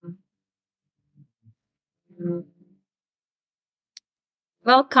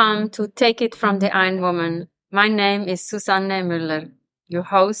Welcome to Take It from the Iron Woman. My name is Susanne Müller, your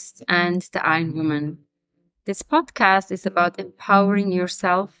host and the Iron Woman. This podcast is about empowering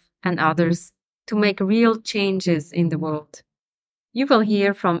yourself and others to make real changes in the world. You will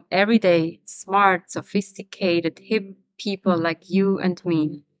hear from everyday, smart, sophisticated, hip people like you and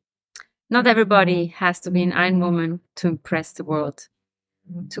me. Not everybody has to be an Iron Woman to impress the world.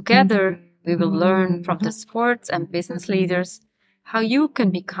 Together, we will learn from the sports and business leaders how you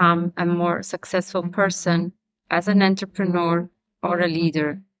can become a more successful person as an entrepreneur or a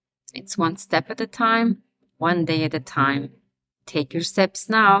leader. It's one step at a time, one day at a time. Take your steps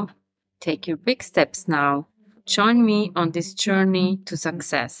now. Take your big steps now. Join me on this journey to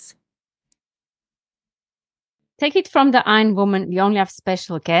success. Take It from the Iron Woman. We only have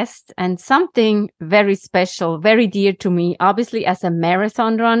special guests and something very special, very dear to me. Obviously, as a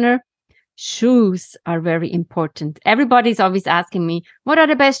marathon runner, shoes are very important. Everybody's always asking me, what are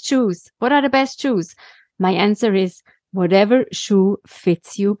the best shoes? What are the best shoes? My answer is whatever shoe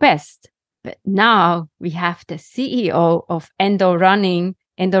fits you best. But now we have the CEO of Enda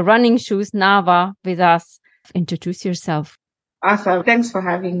Running Shoes, Nava, with us. Introduce yourself. Awesome. Thanks for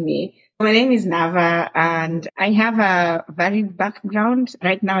having me. My name is Nava and I have a varied background.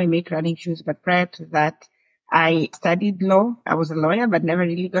 Right now I make running shoes, but prior to that, I studied law. I was a lawyer, but never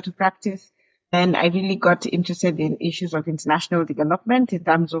really got to practice. And I really got interested in issues of international development in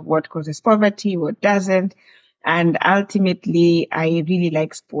terms of what causes poverty, what doesn't. And ultimately, I really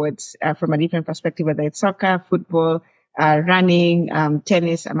like sports from a different perspective, whether it's soccer, football, running,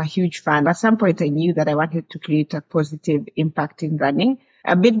 tennis. I'm a huge fan. At some point, I knew that I wanted to create a positive impact in running.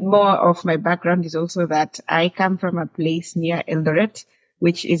 A bit more of my background is also that I come from a place near Eldoret,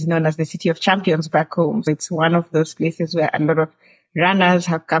 which is known as the City of Champions back home. So it's one of those places where a lot of runners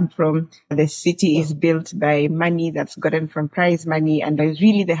have come from. The city is built by money that's gotten from prize money and is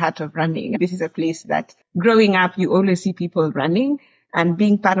really the heart of running. This is a place that growing up, you always see people running, and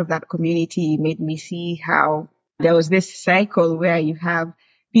being part of that community made me see how there was this cycle where you have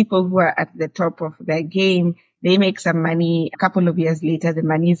people who are at the top of their game. They make some money. A couple of years later, the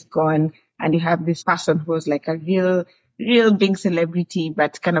money is gone. And you have this person who's like a real big celebrity,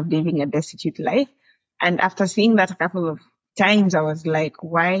 but kind of living a destitute life. And after seeing that a couple of times, I was like,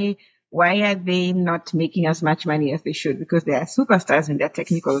 why are they not making as much money as they should? Because they are superstars in their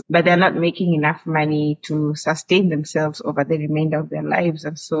technical, but they're not making enough money to sustain themselves over the remainder of their lives.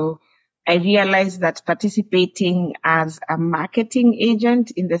 And so I realized that participating as a marketing agent,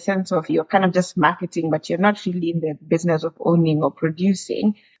 in the sense of you're kind of just marketing, but you're not really in the business of owning or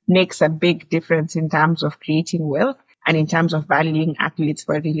producing, makes a big difference in terms of creating wealth and in terms of valuing athletes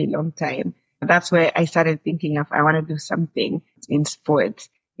for a really long time. That's where I started thinking of, I want to do something in sports.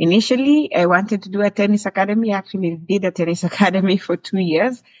 Initially, I wanted to do a tennis academy. I actually did a tennis academy for 2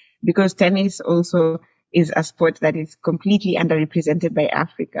 years because tennis also is a sport that is completely underrepresented by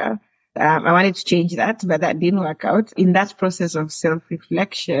Africa. I wanted to change that, but that didn't work out. In that process of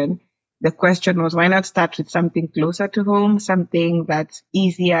self-reflection, the question was, why not start with something closer to home, something that's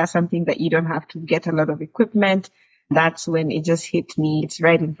easier, something that you don't have to get a lot of equipment. That's when it just hit me. It's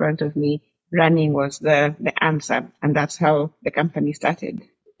right in front of me. Running was the answer. And that's how the company started.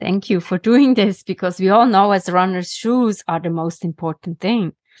 Thank you for doing this, because we all know as runners, shoes are the most important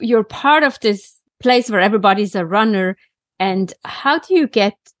thing. You're part of this place where everybody's a runner. And how do you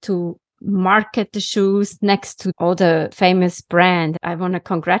get to market the shoes next to all the famous brand? I want to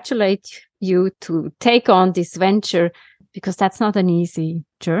congratulate you to take on this venture, because that's not an easy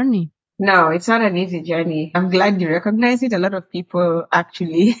journey. No, it's not an easy journey. I'm glad you recognize it. A lot of people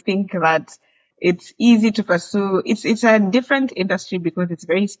actually think that it's easy to pursue. It's a different industry because it's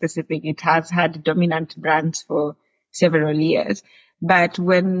very specific. It has had dominant brands for several years. But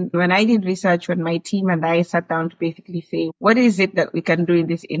when I did research, when my team and I sat down to basically say, what is it that we can do in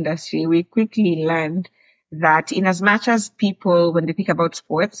this industry? We quickly learned that in as much as people, when they think about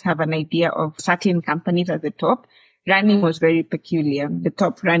sports, have an idea of certain companies at the top, running was very peculiar. The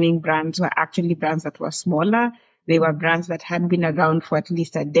top running brands were actually brands that were smaller. They were brands that had been around for at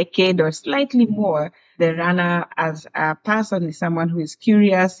least a decade or slightly more. The runner as a person is someone who is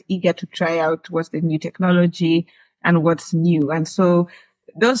curious, eager to try out what's the new technology and what's new. And so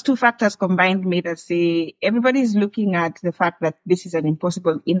those two factors combined made us say everybody's looking at the fact that this is an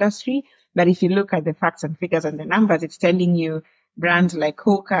impossible industry. But if you look at the facts and figures and the numbers, it's telling you brands like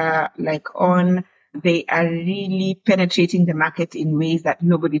Hoka, like On, they are really penetrating the market in ways that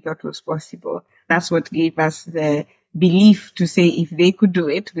nobody thought was possible. That's what gave us the belief to say if they could do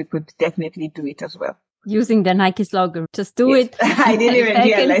it, we could definitely do it as well. using the Nike slogan. Just do Yes. it. I didn't even They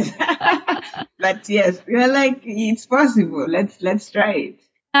can- realize. But yes, we're like, it's possible. Let's try it.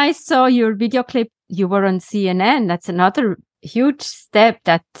 I saw your video clip. You were on CNN. That's another huge step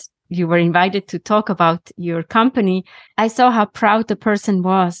that you were invited to talk about your company. I saw how proud the person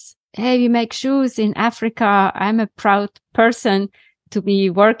was. Hey, we make shoes in Africa. I'm a proud person to be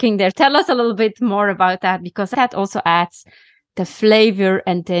working there. Tell us a little bit more about that, because that also adds the flavor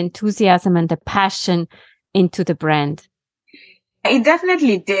and the enthusiasm and the passion into the brand. It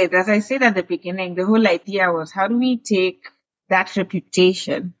definitely did. As I said at the beginning, the whole idea was how do we take that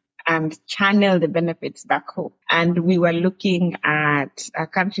reputation and channel the benefits back home? And we were looking at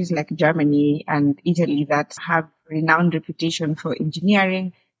countries like Germany and Italy that have renowned reputation for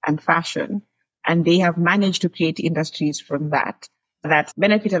engineering and fashion. And they have managed to create industries from that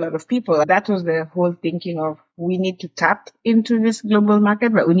benefit a lot of people. That was the whole thinking of we need to tap into this global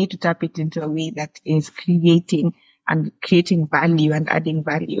market, but we need to tap it into a way that is creating value and adding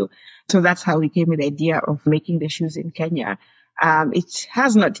value. So that's how we came with the idea of making the shoes in Kenya. It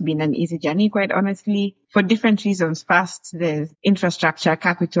has not been an easy journey, quite honestly, for different reasons. First, there's infrastructure,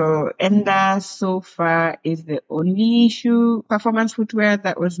 capital. Enda so far is the only shoe performance footwear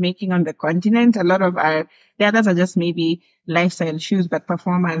that was making on the continent. A lot of the others are just maybe lifestyle shoes, but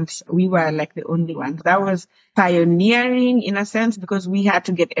performance, we were like the only ones. That was pioneering in a sense because we had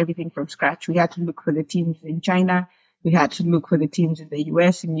to get everything from scratch. We had to look for the teams in China. We had to look for the teams in the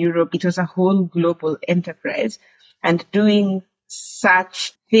US, in Europe. It was a whole global enterprise. And doing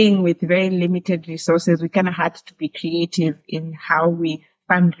such thing with very limited resources, we kind of had to be creative in how we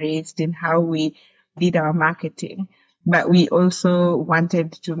fundraised, in how we did our marketing. But we also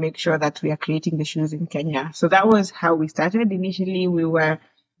wanted to make sure that we are creating the shoes in Kenya. So that was how we started. Initially, we were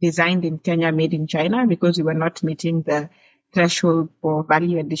designed in Kenya, made in China, because we were not meeting the threshold for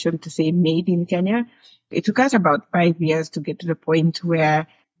value addition to say made in Kenya. It took us about 5 years to get to the point where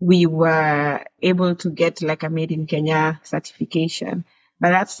we were able to get like a made in Kenya certification.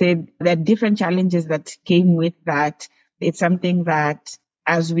 But that said, there are different challenges that came with that. It's something that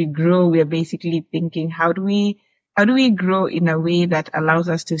as we grow, we're basically thinking, how do we grow in a way that allows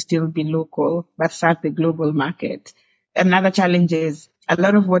us to still be local, but serve the global market? Another challenge is a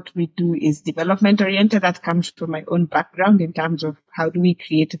lot of what we do is development oriented. That comes from my own background in terms of how do we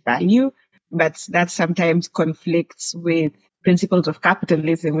create value, but that sometimes conflicts with principles of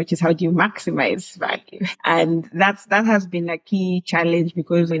capitalism, which is how do you maximize value? And that has been a key challenge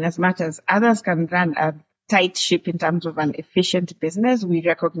because in as much as others can run a tight ship in terms of an efficient business, we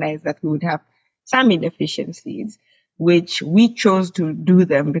recognize that we would have some inefficiencies, which we chose to do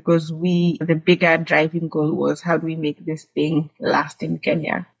them because the bigger driving goal was how do we make this thing last in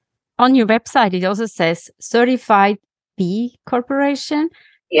Kenya? On your website, it also says certified B Corporation.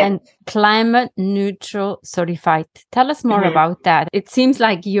 Yeah. And climate neutral certified. Tell us more about that. It seems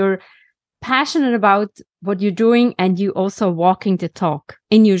like you're passionate about what you're doing and you also walking the talk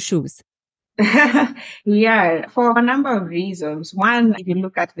in your shoes. Yeah, for a number of reasons. One, if you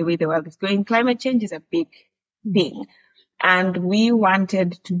look at the way the world is going, climate change is a big thing. And we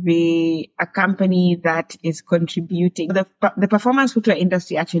wanted to be a company that is contributing. The performance footwear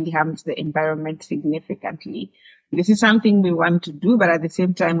industry actually harms the environment significantly. This is something we want to do, but at the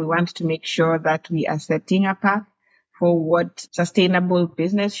same time, we want to make sure that we are setting a path for what sustainable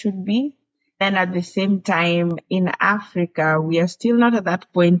business should be. And at the same time, in Africa, we are still not at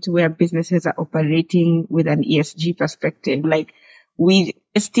that point where businesses are operating with an ESG perspective. Like we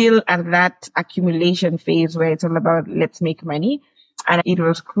still at that accumulation phase where it's all about let's make money. And it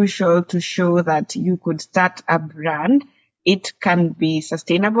was crucial to show that you could start a brand. It can be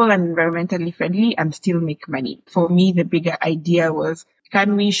sustainable and environmentally friendly and still make money. For me, the bigger idea was,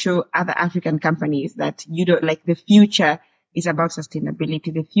 can we show other African companies that you don't like the future is about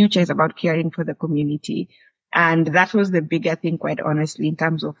sustainability. The future is about caring for the community. And that was the bigger thing, quite honestly, in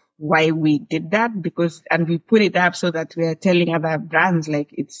terms of why we did that, and we put it up so that we are telling other brands, like,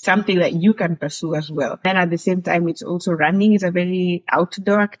 it's something that you can pursue as well. And at the same time, it's also running is a very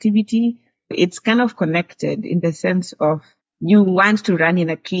outdoor activity. It's kind of connected in the sense of you want to run in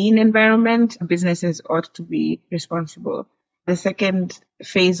a clean environment. Businesses ought to be responsible. The second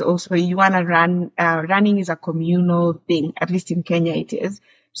phase also, you want to running is a communal thing, at least in Kenya it is.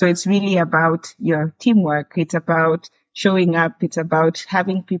 So it's really about your teamwork. It's about showing up. It's about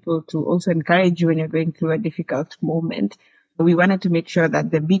having people to also encourage you when you're going through a difficult moment. We wanted to make sure that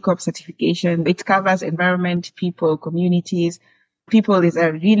the B Corp certification, it covers environment, people, communities. People is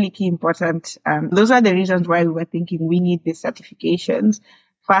a really key important. Those are the reasons why we were thinking we need these certifications.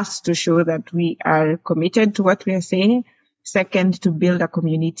 First, to show that we are committed to what we are saying. Second, to build a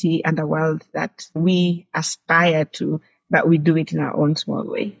community and a world that we aspire to, but we do it in our own small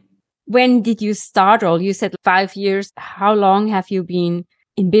way. When did you start all? You said 5 years. How long have you been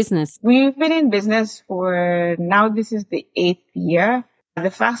in business? We've been in business for now, this is the 8th year.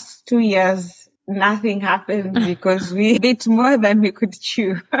 The first 2 years, nothing happened because we bit more than we could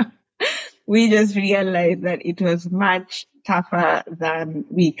chew. We just realized that it was much tougher than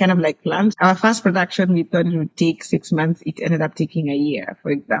we kind of like planned. Our first production, we thought it would take 6 months. It ended up taking a year,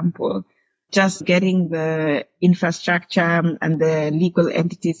 for example. Just getting the infrastructure and the legal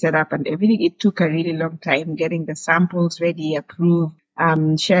entity set up and everything, it took a really long time. Getting the samples ready, approved,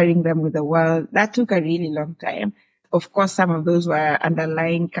 sharing them with the world, that took a really long time. Of course, some of those were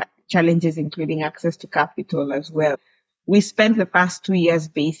underlying challenges, including access to capital as well. We spent the past 2 years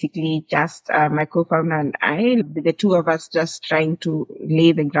basically just my co-founder and I, the two of us, just trying to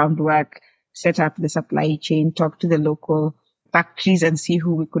lay the groundwork, set up the supply chain, talk to the local factories and see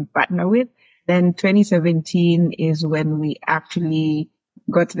who we could partner with. Then 2017 is when we actually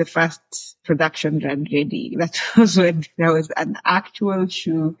got the first production run ready. That was when there was an actual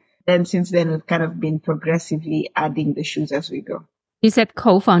shoe. Then since then, we've kind of been progressively adding the shoes as we go. You said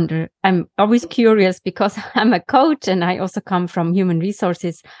co-founder. I'm always curious because I'm a coach and I also come from human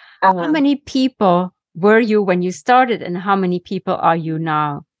resources. How many people were you when you started and how many people are you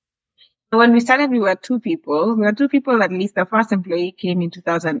now? When we started, we were two people. We were two people, at least the first employee came in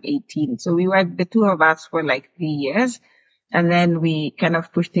 2018. So we were the two of us for like 3 years. And then we kind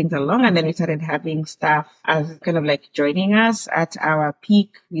of pushed things along and then we started having staff as kind of like joining us at our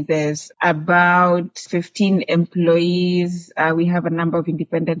peak. There's about 15 employees. We have a number of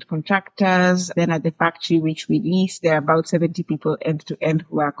independent contractors. Then at the factory, which we lease, there are about 70 people end to end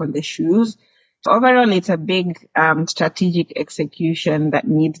who work on the shoes. So overall, it's a big strategic execution that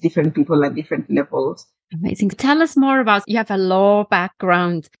needs different people at different levels. Amazing. Tell us more about, you have a law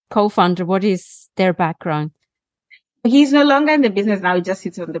background, co-founder. What is their background? He's no longer in the business now. He just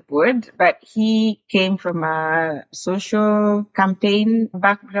sits on the board, but he came from a social campaign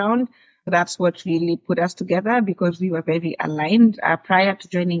background. That's what really put us together because we were very aligned. Prior to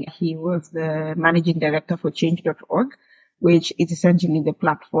joining, he was the managing director for change.org, which is essentially the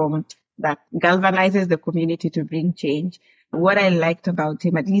platform that galvanizes the community to bring change. What I liked about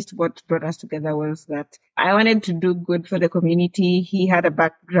him, at least what brought us together, was that I wanted to do good for the community. He had a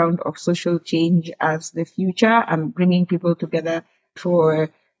background of social change as the future and bringing people together for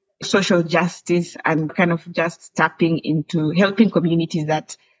social justice and kind of just tapping into helping communities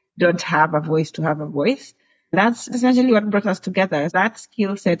that don't have a voice to have a voice. That's essentially what brought us together. That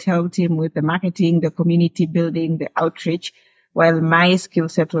skill set helped him with the marketing, the community building, the outreach, while my skill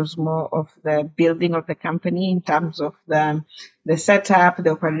set was more of the building of the company in terms of the setup, the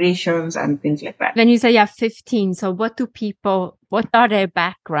operations, and things like that. When you say you have 15, so what are their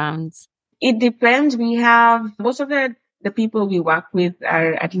backgrounds? It depends. We have most of the people we work with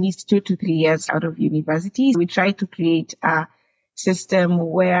are at least 2 to 3 years out of university. We try to create a system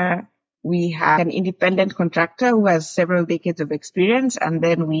where we have an independent contractor who has several decades of experience, and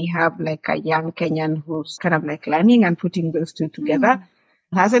then we have like a young Kenyan who's kind of like learning and putting those two together.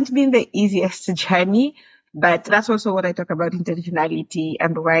 It hasn't been the easiest journey, but that's also what I talk about intentionality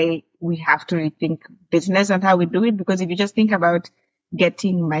and why we have to rethink business and how we do it. Because if you just think about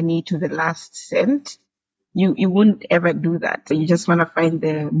getting money to the last cent, you wouldn't ever do that. You just want to find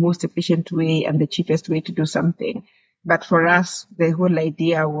the most efficient way and the cheapest way to do something. But for us, the whole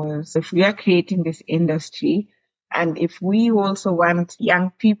idea was if we are creating this industry and if we also want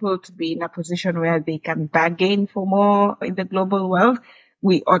young people to be in a position where they can bargain for more in the global world,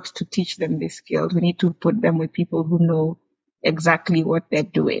 we ought to teach them these skills. We need to put them with people who know exactly what they're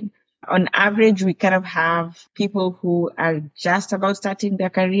doing. On average, we kind of have people who are just about starting their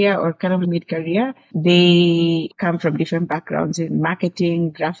career or kind of mid-career. They come from different backgrounds in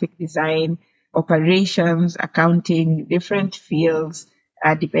marketing, graphic design, operations, accounting, different fields,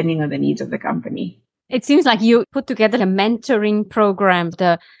 depending on the needs of the company. It seems like you put together a mentoring program.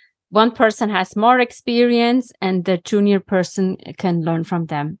 The one person has more experience and the junior person can learn from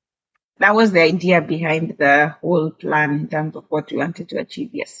them. That was the idea behind the whole plan in terms of what we wanted to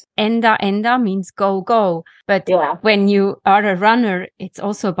achieve, yes. Enda means go. But when you are a runner, it's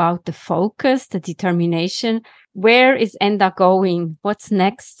also about the focus, the determination. Where is Enda going? What's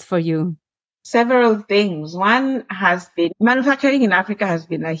next for you? Several things. One has been manufacturing in Africa has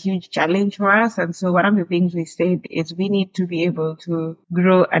been a huge challenge for us. And so one of the things we said is we need to be able to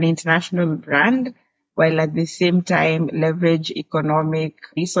grow an international brand. while at the same time leverage economic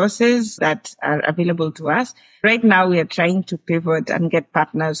resources that are available to us. Right now, we are trying to pivot and get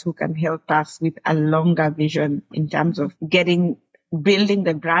partners who can help us with a longer vision in terms of building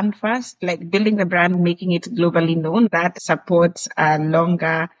the brand first, like building the brand, making it globally known. That supports a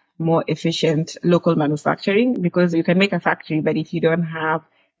longer, more efficient local manufacturing, because you can make a factory, but if you don't have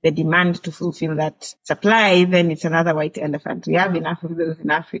the demand to fulfill that supply, then it's another white elephant. We have enough of those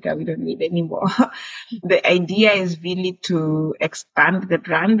in Africa. We don't need any more. The idea is really to expand the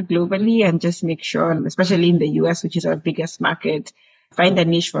brand globally and just make sure, especially in the US, which is our biggest market, find a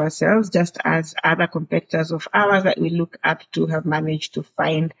niche for ourselves, just as other competitors of ours that we look up to have managed to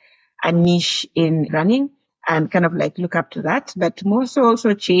find a niche in running and kind of like look up to that, but more so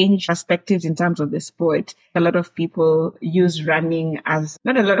also change perspectives in terms of the sport. A lot of people use running as,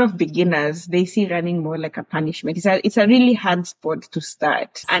 not a lot of beginners, they see running more like a punishment. It's a really hard sport to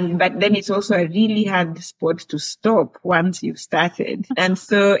start. But then it's also a really hard sport to stop once you've started. And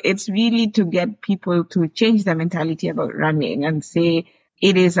so it's really to get people to change their mentality about running and say,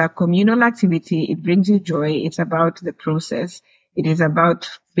 it is a communal activity. It brings you joy. It's about the process. It is about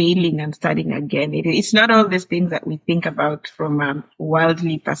failing and starting again. It's not all these things that we think about from a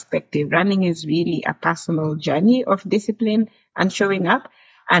worldly perspective. Running is really a personal journey of discipline and showing up.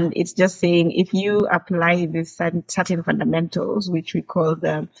 And it's just saying, if you apply these certain fundamentals, which we call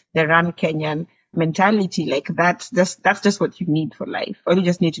the Run Kenyan mentality, like that's just what you need for life. All you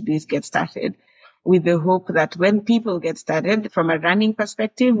just need to do is get started, with the hope that when people get started from a running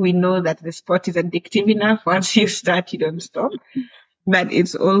perspective, we know that the sport is addictive enough. Once you start, you don't stop. But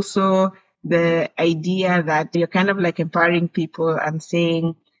it's also the idea that you're kind of like empowering people and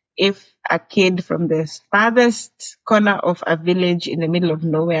saying, if a kid from the farthest corner of a village in the middle of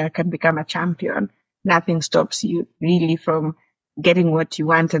nowhere can become a champion, nothing stops you really from getting what you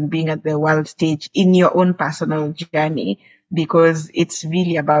want and being at the world stage in your own personal journey, because it's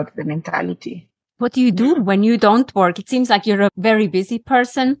really about the mentality. What do you do when you don't work? It seems like you're a very busy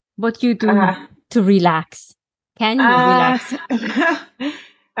person. What do you do to relax? Can you relax?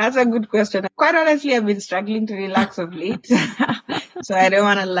 That's a good question. Quite honestly, I've been struggling to relax of late. So I don't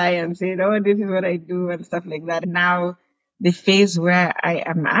want to lie and say, oh, this is what I do and stuff like that. Now, the phase where I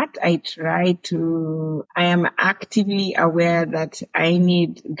am at, I am actively aware that I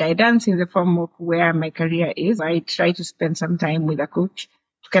need guidance in the form of where my career is. I try to spend some time with a coach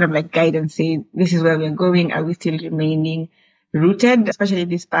to kind of like guide and say, this is where we're going. Are we still remaining rooted? Especially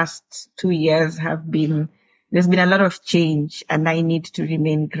these past 2 years there's been a lot of change, and I need to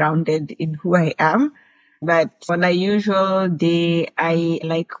remain grounded in who I am. But on a usual day, I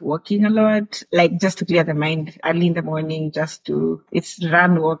like walking a lot, like just to clear the mind early in the morning, it's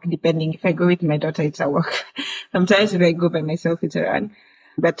run, walk, depending. If I go with my daughter, it's a walk. Sometimes if I go by myself, it's a run.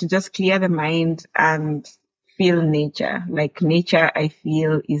 But to just clear the mind and feel nature. Like nature, I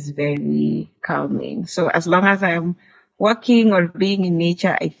feel is very calming. So as long as I'm walking or being in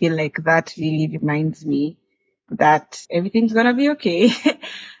nature, I feel like that really reminds me that everything's gonna be okay.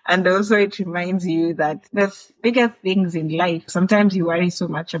 And also it reminds you that there's bigger things in life. Sometimes you worry so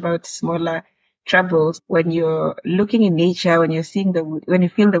much about smaller troubles. When you're looking in nature, when you feel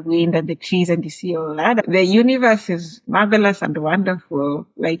the wind and the trees and you see all that, the universe is marvelous and wonderful.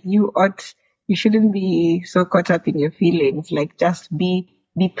 Like you shouldn't be so caught up in your feelings. Like just be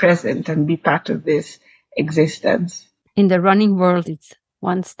present and be part of this existence. In the running world, it's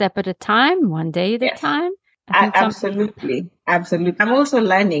one step at a time, one day at a time. Absolutely. I'm also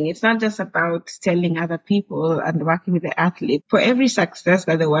learning. It's not just about telling other people and working with the athlete. For every success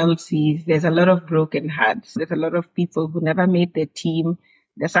that the world sees, there's a lot of broken hearts. There's a lot of people who never made the team.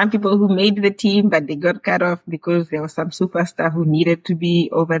 There's some people who made the team, but they got cut off because there was some superstar who needed to be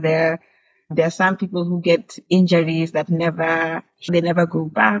over there. There are some people who get injuries that they never go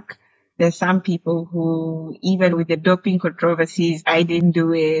back. There's some people who, even with the doping controversies, I didn't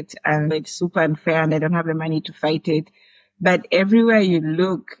do it and it's super unfair and I don't have the money to fight it. But everywhere you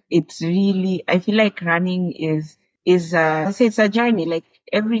look, it's really, I feel like running is it's a journey. Like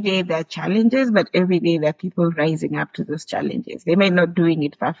every day there are challenges, but every day there are people rising up to those challenges. They might not doing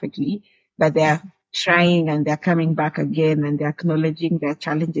it perfectly, but they're trying and they're coming back again and they're acknowledging their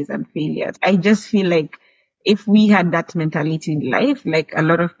challenges and failures. I just feel like if we had that mentality in life, like a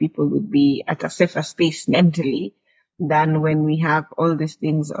lot of people would be at a safer space mentally than when we have all these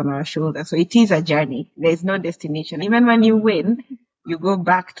things on our shoulders. So it is a journey. There's no destination. Even when you win, you go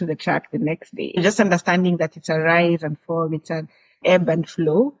back to the track the next day. Just understanding that it's a rise and fall, it's an ebb and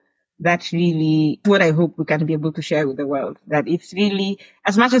flow, That's really what I hope we can be able to share with the world. That it's really,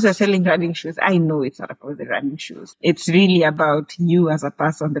 as much as we're selling running shoes, I know it's not about the running shoes. It's really about you as a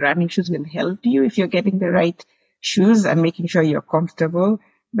person. The running shoes will help you if you're getting the right shoes and making sure you're comfortable.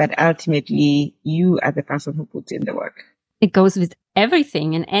 But ultimately, you are the person who puts in the work. It goes with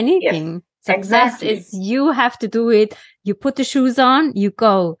everything and anything. Yes, Success exactly. is you have to do it. You put the shoes on, you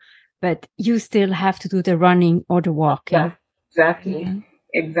go, but you still have to do the running or the walking. Yeah, exactly. Yeah.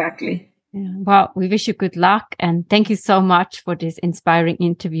 Exactly. Yeah. Well, we wish you good luck and thank you so much for this inspiring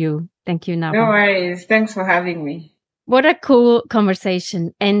interview. Thank you, Nava. No worries. Thanks for having me. What a cool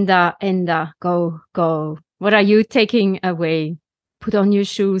conversation. Enda, go. What are you taking away? Put on your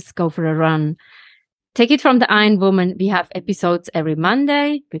shoes, go for a run. Take it from the Iron Woman. We have episodes every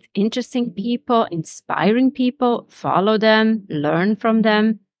Monday with interesting people, inspiring people. Follow them, learn from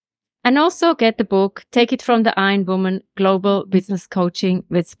them. And also get the book, Take It from the Iron Woman, Global Business Coaching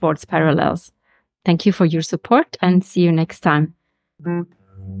with Sports Parallels. Thank you for your support and see you next time.